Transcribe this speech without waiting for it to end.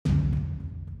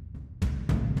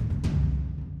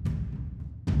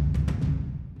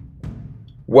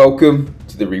Welcome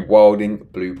to the ReWilding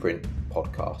Blueprint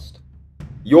podcast,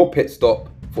 your pit stop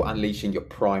for unleashing your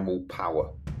primal power.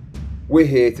 We're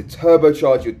here to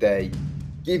turbocharge your day,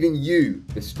 giving you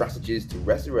the strategies to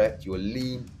resurrect your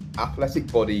lean, athletic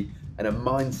body and a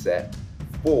mindset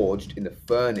forged in the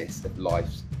furnace of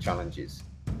life's challenges.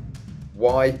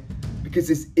 Why? Because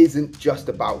this isn't just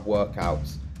about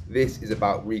workouts. This is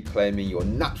about reclaiming your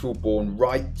natural born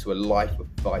right to a life of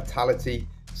vitality,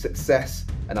 success,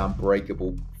 and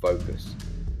unbreakable focus.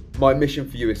 My mission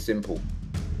for you is simple.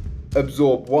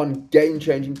 Absorb one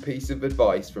game-changing piece of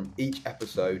advice from each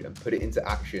episode and put it into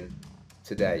action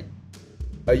today.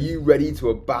 Are you ready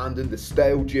to abandon the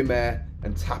stale gym air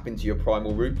and tap into your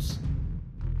primal roots?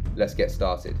 Let's get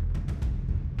started.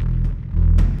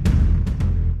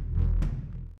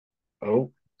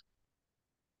 Oh,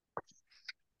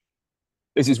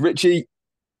 This is Richie.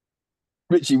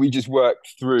 Richie, we just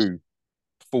worked through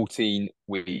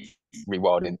 14-week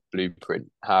ReWilding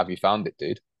Blueprint. How have you found it,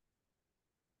 dude?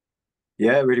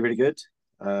 yeah, really, really good.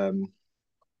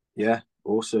 Yeah,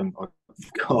 awesome.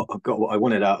 I've got what I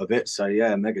wanted out of it. So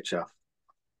yeah, mega chuff.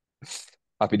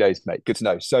 Happy days, mate. Good to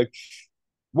know. So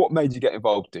what made you get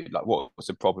involved, dude? Like, what was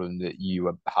the problem that you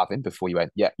were having before you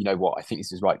went, yeah, you know what, I think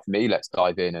this is right for me. Let's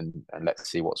dive in and let's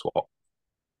see what's what.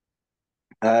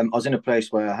 I was in a place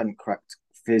where I hadn't cracked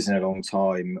fizz in a long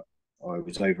time. I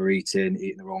was overeating,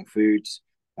 eating the wrong foods,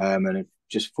 and had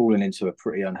just fallen into a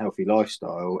pretty unhealthy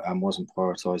lifestyle and wasn't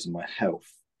prioritizing my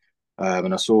health.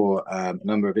 And I saw a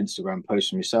number of Instagram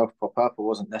posts from yourself pop up. I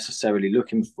wasn't necessarily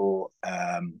looking for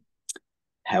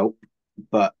help,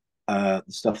 but the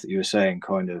stuff that you were saying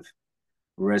kind of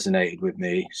resonated with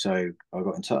me. So I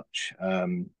got in touch.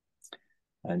 And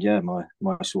yeah, my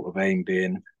sort of aim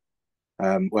being,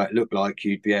 well, it looked like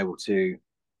you'd be able to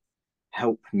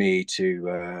help me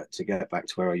to get back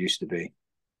to where I used to be.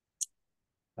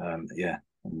 Yeah,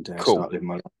 and Cool. start living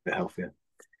my life a bit healthier.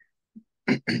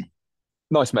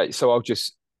 Nice, mate. So I'll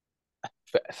just,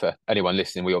 for anyone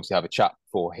listening, we obviously have a chat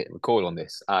before hitting record on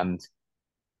this. And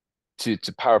to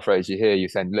paraphrase you here, you're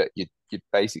saying, look, you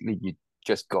basically, you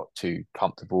just got too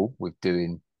comfortable with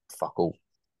doing fuck all.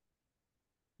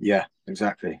 Yeah,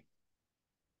 exactly.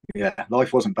 Yeah,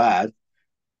 life wasn't bad.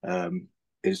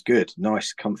 It was good,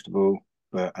 nice, comfortable,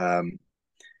 but I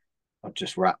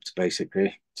just wrapped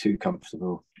basically too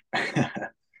comfortable.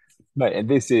 Mate, and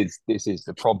this is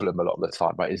the problem a lot of the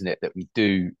time, right? Isn't it? That we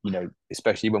do,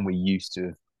 especially when we used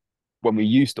to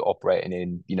operating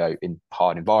in, in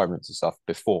hard environments and stuff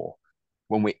before,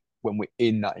 when we're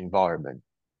in that environment,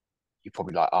 you're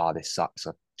probably like, this sucks.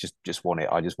 I just want it.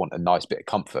 I just want a nice bit of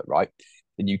comfort, right?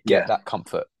 And you get Yeah, that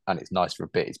comfort and it's nice for a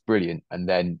bit, it's brilliant. And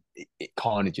then it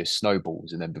kind of just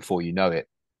snowballs. And then before you know it,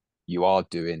 you are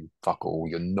doing fuck all.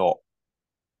 You're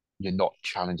not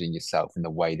challenging yourself in the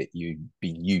way that you've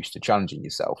been used to challenging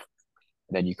yourself.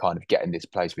 And then you kind of get in this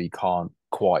place where you can't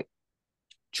quite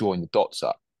join the dots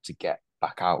up to get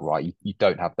back out right. You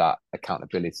don't have that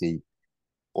accountability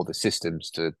or the systems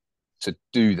to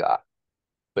do that.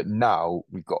 But now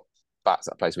we've got back to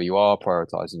that place where you are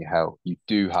prioritizing your health. You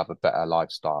do have a better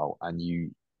lifestyle, and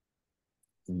you,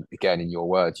 again, in your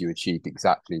words, you achieved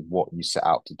exactly what you set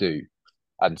out to do.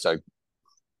 And so,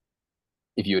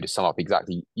 if you were to sum up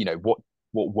exactly, what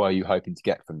were you hoping to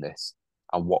get from this,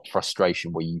 and what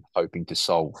frustration were you hoping to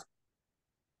solve?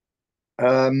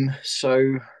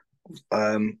 so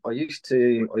I used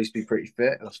to be pretty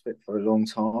fit. I was fit for a long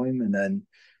time, and then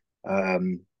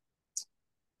um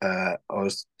I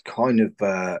was kind of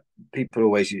people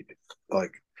always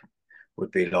like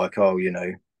would be like, oh,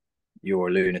 you're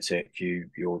a lunatic,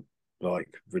 you're like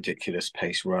ridiculous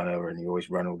pace runner, and you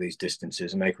always run all these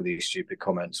distances and make all these stupid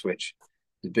comments, which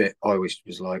the bit I always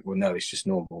was like, well, no, it's just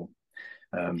normal.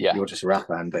 Yeah, You're just a rat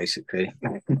man, basically.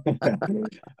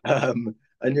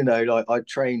 And like I'd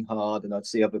train hard, and I'd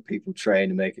see other people train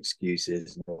and make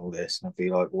excuses and all this, and I'd be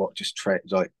like, "What? Just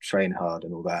train hard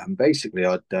and all that." And basically,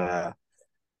 I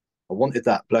wanted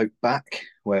that bloke back,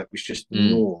 where it was just the mm,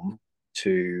 norm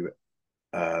to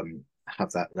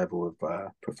have that level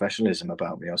of professionalism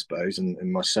about me, I suppose,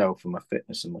 and myself and my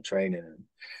fitness and my training.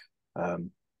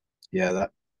 And yeah,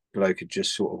 that bloke had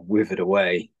just sort of withered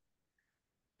away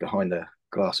behind a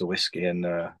glass of whiskey and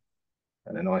a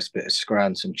nice bit of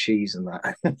scran, some cheese and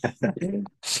that.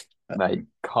 mate,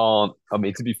 can't. I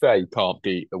mean, to be fair, you can't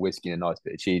beat a whiskey and a nice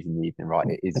bit of cheese in the evening, right?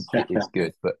 It is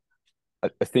good, but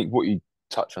I think what you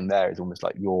touch on there is almost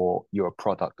like you're a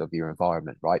product of your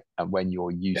environment, right? And when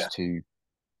you're Yeah, used to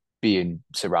being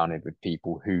surrounded with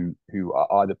people who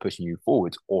are either pushing you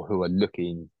forwards or who are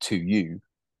looking to you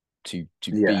to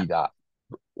yeah, be that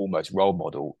almost role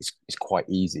model, is quite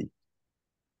easy.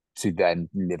 to then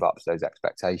live up to those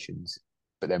expectations.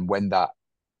 But then when that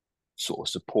sort of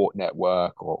support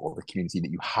network or the community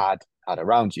that you had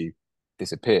around you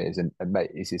disappears, and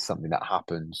mate, this is something that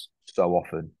happens so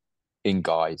often in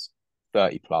guys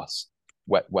 30 plus,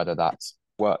 whether that's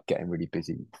work getting really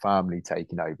busy, family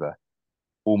taking over,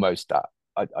 almost that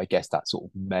I guess that sort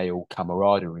of male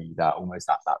camaraderie, that almost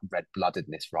that red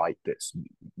bloodedness, right? That's,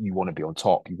 you want to be on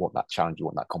top, you want that challenge, you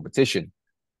want that competition.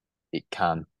 It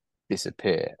can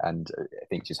disappear, and I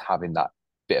think just having that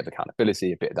bit of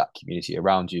accountability, a bit of that community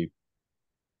around you,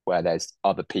 where there's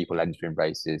other people entering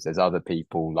races, there's other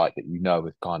people like that,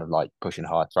 with kind of like pushing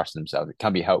hard, thrusting themselves. It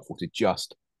can be helpful to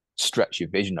just stretch your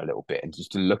vision a little bit and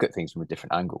just to look at things from a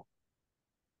different angle.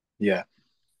 Yeah.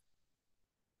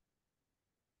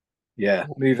 Yeah,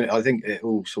 moving. I think it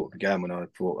all sort of began when I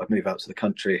thought I'd move out to the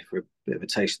country for a bit of a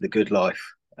taste of the good life.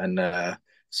 And as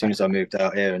soon as I moved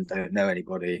out here and don't know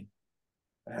anybody,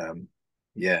 um,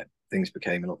 yeah, things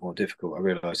became a lot more difficult. I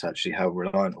realised actually how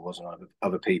reliant I was on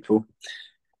other people.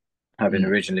 Having Mm.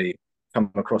 originally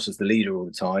come across as the leader all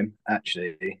the time,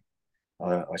 actually,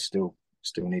 I still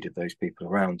needed those people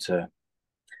around to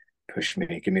push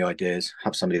me, give me ideas,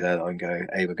 have somebody there that I can go,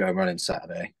 hey, we're going running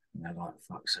Saturday. And they're like,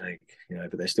 fuck's sake,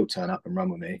 but they still turn up and run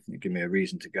with me and give me a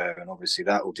reason to go. And obviously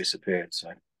that all disappeared.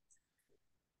 So,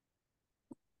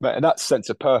 But and that sense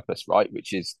of purpose, right,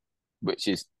 which is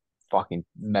fucking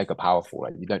mega powerful.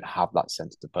 Like, you don't have that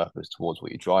sense of purpose towards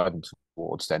what you're driving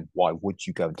towards, then why would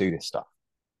you go and do this stuff?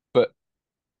 But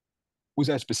was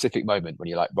there a specific moment when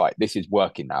you're like, right, this is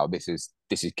working now, this is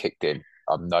kicked in,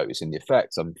 I'm noticing the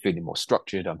effects, I'm feeling more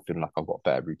structured, I'm feeling like I've got a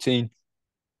better routine?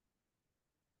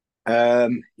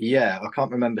 yeah, I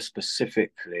can't remember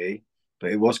specifically,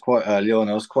 but it was quite early on.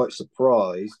 I was quite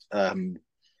surprised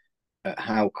at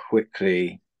how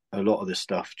quickly a lot of the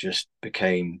stuff just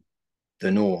became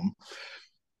the norm.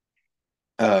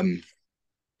 Um,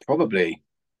 Probably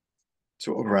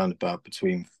sort of around about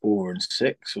between 4 and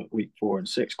 6, or week 4 and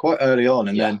 6, quite early on,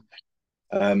 and Yeah.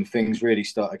 then things really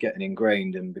started getting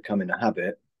ingrained and becoming a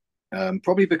habit.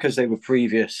 Probably because they were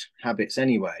previous habits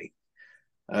anyway.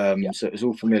 Yeah. So it was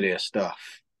all familiar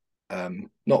stuff. Not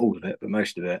all of it, but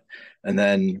most of it. And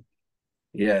then,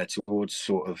 yeah, towards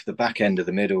sort of the back end of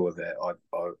the middle of it,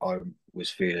 I was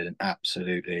feeling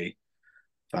absolutely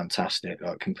fantastic,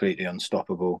 like completely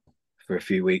unstoppable for a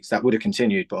few weeks. That would have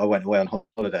continued, but I went away on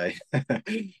holiday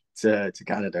to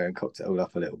Canada and cocked it all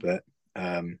up a little bit.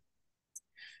 Um,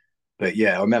 but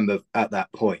yeah, I remember at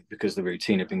that point, because the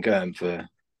routine had been going for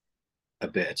a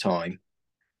bit of time,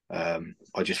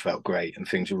 I just felt great and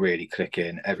things were really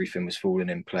clicking. Everything was falling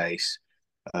in place.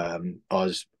 I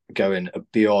was going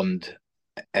beyond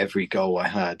every goal I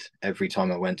had. Every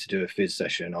time I went to do a phys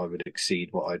session, I would exceed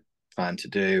what I planned to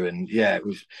do. And yeah, it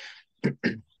was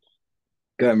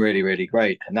going really, really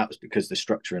great. And that was because the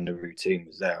structure and the routine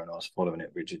was there and I was following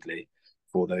it rigidly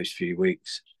for those few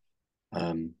weeks.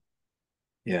 Um,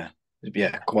 yeah,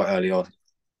 yeah, quite early on.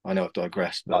 I know I've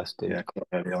digressed, but Nice, dude. yeah, quite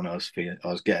early on, I was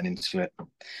getting into it.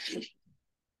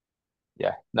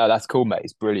 Yeah, no, that's cool, mate.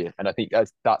 It's brilliant, and I think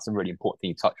that's a really important thing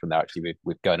you touched on there, actually,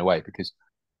 with going away, because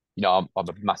I'm a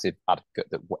massive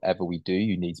advocate that whatever we do,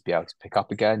 you need to be able to pick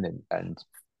up again and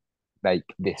make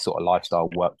this sort of lifestyle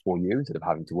work for you instead of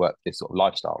having to work this sort of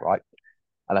lifestyle, right?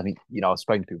 And I think I've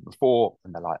spoken to people before,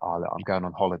 and they're like, "Oh, look, I'm going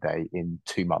on holiday in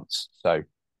 2 months, so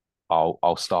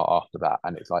I'll start after that."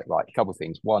 And it's like, right, a couple of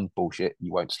things. One, bullshit,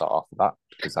 you won't start after that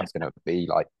because that's going to be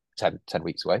like 10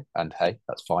 weeks away, and hey,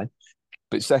 that's fine.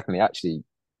 But secondly, actually,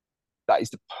 that is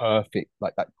the perfect,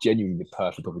 like that genuinely the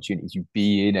perfect opportunity to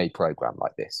be in a program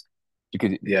like this,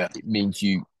 because it, Yeah, it means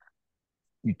you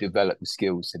develop the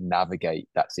skills to navigate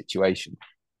that situation.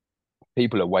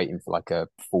 People are waiting for like a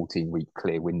 14-week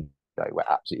clear window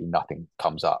where absolutely nothing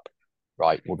comes up,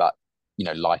 right? Well, that,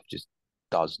 life just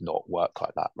does not work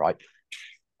like that, right?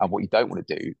 And what you don't want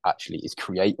to do actually is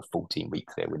create a 14-week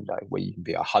clear window where you can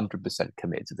be 100%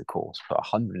 committed to the course, put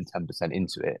 110%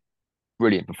 into it,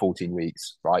 brilliant for 14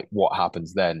 weeks, right? What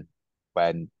happens then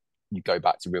when you go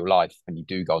back to real life and you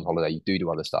do go on holiday, you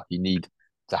do other stuff? You need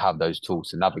to have those tools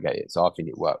to navigate it. So I think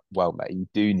it worked well, mate. You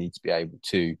do need to be able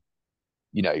to,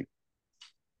 you know,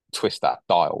 twist that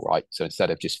dial, right? So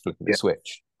instead of just flipping the yeah.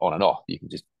 switch on and off, you can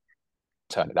just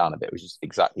turn it down a bit, which is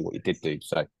exactly what you did do.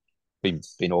 So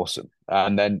been awesome.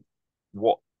 And then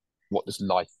what does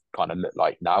life kind of look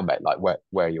like now, mate? Like where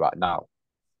are you at now?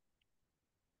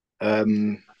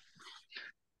 Um,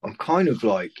 I'm kind of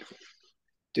like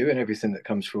doing everything that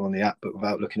comes through on the app, but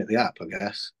without looking at the app, I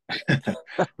guess.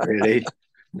 Really,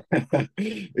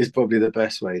 is probably the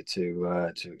best way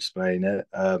to explain it.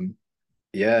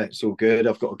 Yeah, it's all good.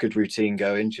 I've got a good routine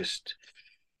going. Just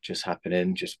just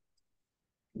happening. Just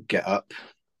get up,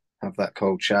 have that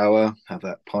cold shower, have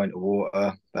that pint of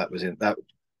water. That was it. That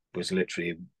was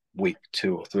literally week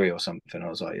 2 or 3 or something. I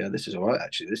was like, yeah, this is all right.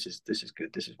 Actually, this is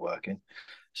good. This is working.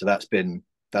 So that's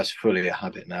fully a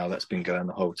habit now. That's been going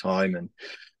the whole time,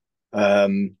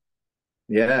 and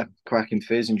yeah, cracking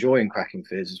fizz, enjoying cracking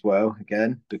fizz as well.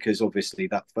 Again, because obviously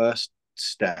that first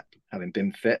step, having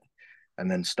been fit, and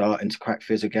then starting to crack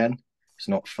fizz again, it's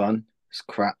not fun. It's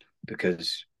crap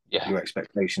because Yeah. your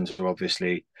expectations are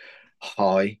obviously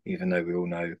high, even though we all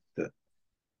know that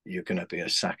you're going to be a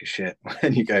sack of shit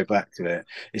when you go back to it.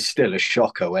 It's still a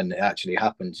shocker when it actually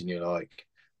happens and you're like,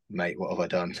 mate, what have I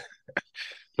done?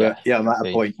 But yeah, I'm at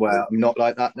a point where I'm not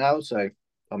like that now. So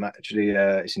I'm actually,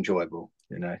 it's enjoyable,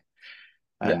 you know,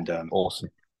 and awesome.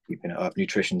 Keeping it up.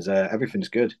 Nutrition's there. Everything's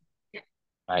good.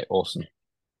 Mate, awesome.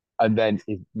 And then,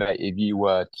 if you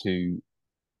were to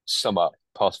sum up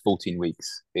past 14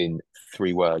 weeks in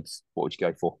 3 words, what would you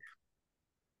go for?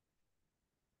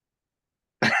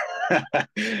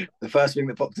 The first thing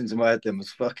that popped into my head then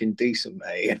was fucking decent,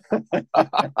 mate.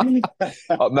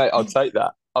 Oh, mate, I'll take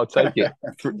that. I'll take it.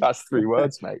 That's 3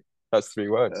 words, mate. That's 3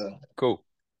 words. Cool.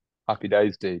 Happy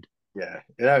days, dude. Yeah,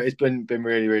 it's been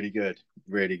really, really good.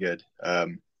 Really good.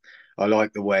 I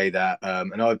like the way that,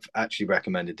 and I've actually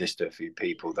recommended this to a few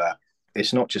people, that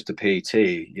it's not just a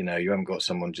PT. You know, you haven't got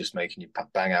someone just making you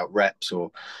bang out reps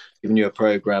or giving you a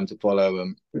program to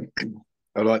follow.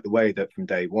 I like the way that from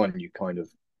day one you kind of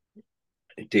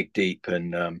dig deep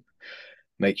and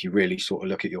make you really sort of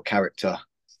look at your character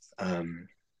and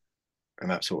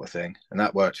that sort of thing. And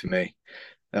that worked for me.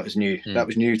 That was new. That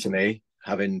was new to me.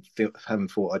 Having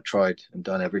thought I'd tried and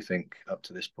done everything up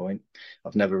to this point,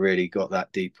 I've never really got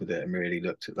that deep with it and really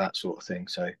looked at that sort of thing.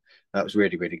 So that was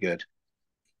really, really good.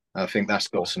 I think that's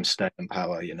got some staying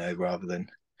power, you know, rather than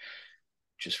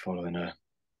just following a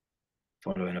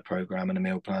program and a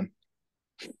meal plan.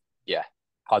 Yeah,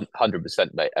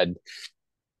 100%, mate. And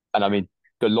I mean,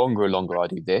 the longer and longer I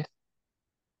do this,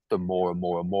 the more and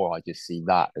more and more I just see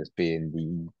that as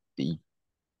being the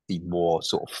more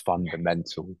sort of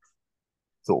fundamental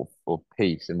sort of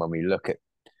piece. And when we look at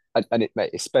and it, mate,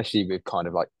 especially with kind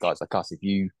of like guys like us, if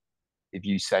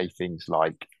you say things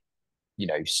like, you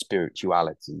know,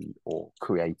 spirituality or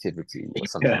creativity or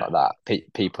something like that,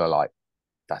 people are like,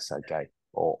 that's okay,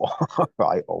 or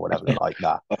right, or whatever. They're like,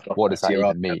 nah, what does that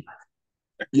even mean?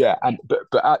 Yeah, and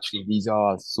but actually, these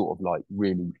are sort of like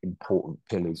really important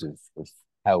pillars of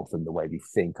health and the way we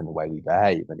think and the way we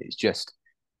behave. And it's just,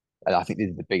 and I think this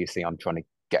is the biggest thing I'm trying to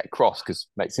get across, because,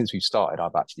 mate, since we've started,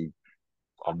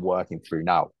 I'm working through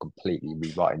now completely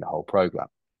rewriting the whole program,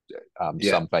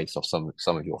 some based off some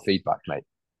of your feedback, mate.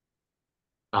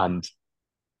 And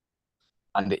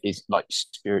it is like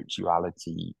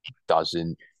spirituality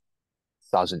doesn't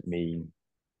mean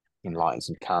lighting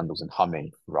some candles and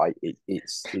humming, right?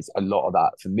 It's a lot of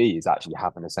that for me is actually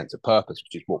having a sense of purpose,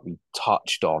 which is what we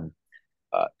touched on,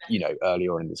 you know,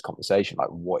 earlier on in this conversation. Like,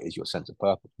 what is your sense of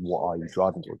purpose? What are you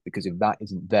driving towards? Because if that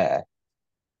isn't there,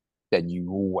 then you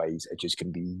always are just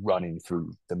going to be running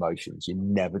through the motions. You're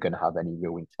never going to have any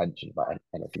real intention about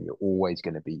anything. You're always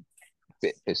going to be a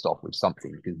bit pissed off with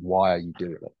something, because why are you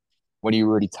doing it? When you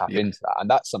really tap into that, and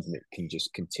that's something that can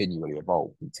just continually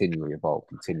evolve.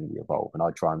 And I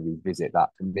try and revisit that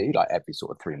for me, like every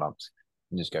sort of 3 months,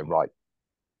 and just go, right,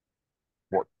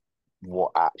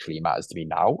 what actually matters to me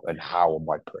now, and how am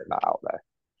I putting that out there?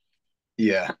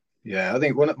 Yeah. I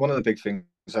think one of the big things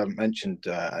I haven't mentioned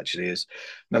actually is,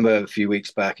 remember a few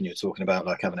weeks back, and you're talking about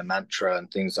like having a mantra and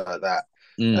things like that,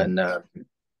 and I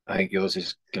think yours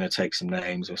is going to take some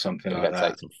names or something like that.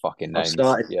 Take some fucking names. I've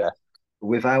started,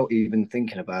 without even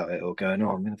thinking about it or going,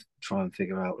 I'm going to try and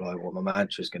figure out like what my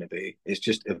mantra is going to be. It's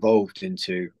just evolved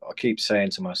into, I keep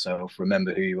saying to myself,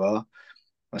 remember who you are.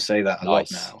 I say that a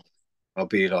lot now. I'll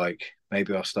be like,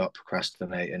 maybe I'll start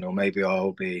procrastinating, or maybe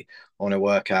I'll be on a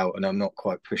workout and I'm not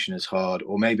quite pushing as hard,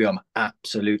 or maybe I'm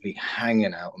absolutely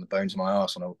hanging out on the bones of my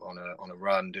ass on a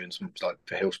run, doing some like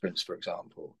for hill sprints, for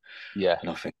example. Yeah. And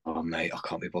I think, oh mate, I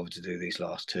can't be bothered to do these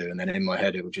last 2. And then in my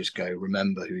head it will just go,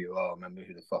 remember who you are, remember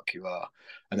who the fuck you are.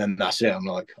 And then that's it. I'm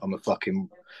like, I'm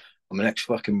an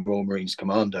ex-fucking Royal Marines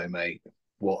commando, mate.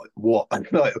 What?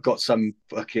 Like, I've got some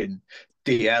fucking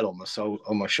DL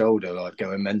on my shoulder, like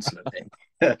going mental at me.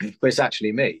 But it's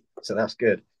actually me, so that's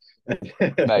good.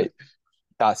 Mate,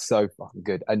 that's so fucking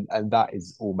good. And that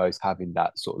is almost having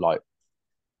that sort of like,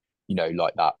 you know,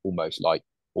 like that almost like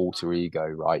alter ego,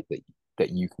 right?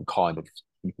 That you can kind of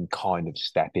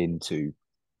step into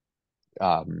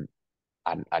and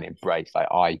embrace.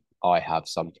 Like I have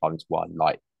sometimes one,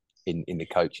 like in the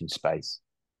coaching space,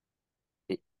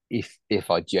 if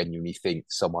I genuinely think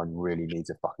someone really needs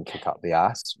a fucking kick up the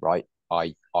ass, right?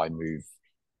 I move.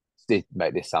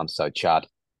 Mate, this sounds so Chad,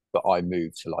 but I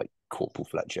move to like Corporal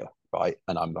Fletcher, right?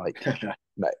 And I'm like,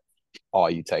 mate,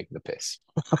 are you taking the piss?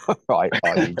 Right?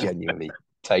 Are you genuinely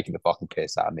taking the fucking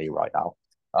piss out of me right now?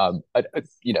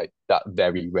 You know, that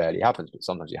very rarely happens, but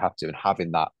sometimes you have to. And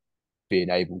having that, being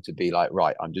able to be like,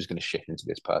 right, I'm just going to shift into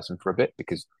this person for a bit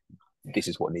because this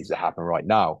is what needs to happen right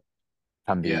now,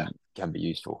 can Yeah. be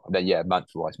useful. And then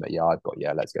mantra wise, mate,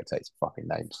 let's go take some fucking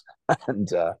names. And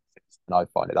I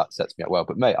find that sets me up well.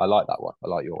 But mate, I like that one. I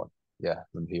like your one. Yeah,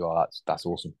 from who you are, that's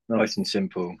awesome. Nice and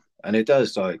simple. And it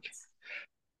does, like,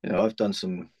 you know, I've done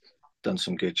some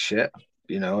good shit.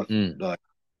 You know, like,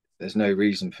 there's no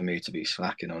reason for me to be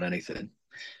slacking on anything.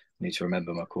 I need to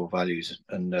remember my core values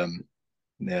and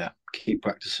keep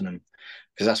practicing them,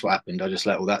 because that's what happened. I just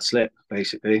let all that slip,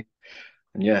 basically.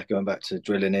 And yeah, going back to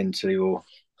drilling into your,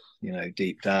 you know,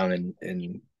 deep down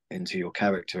into your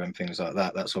character and things like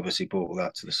that, that's obviously brought all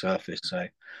that to the surface. So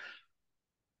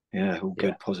yeah, all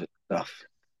good, positive stuff.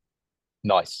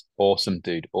 Nice. Awesome,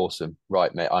 dude. Awesome.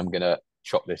 Right, mate, I'm gonna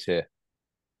chop this here.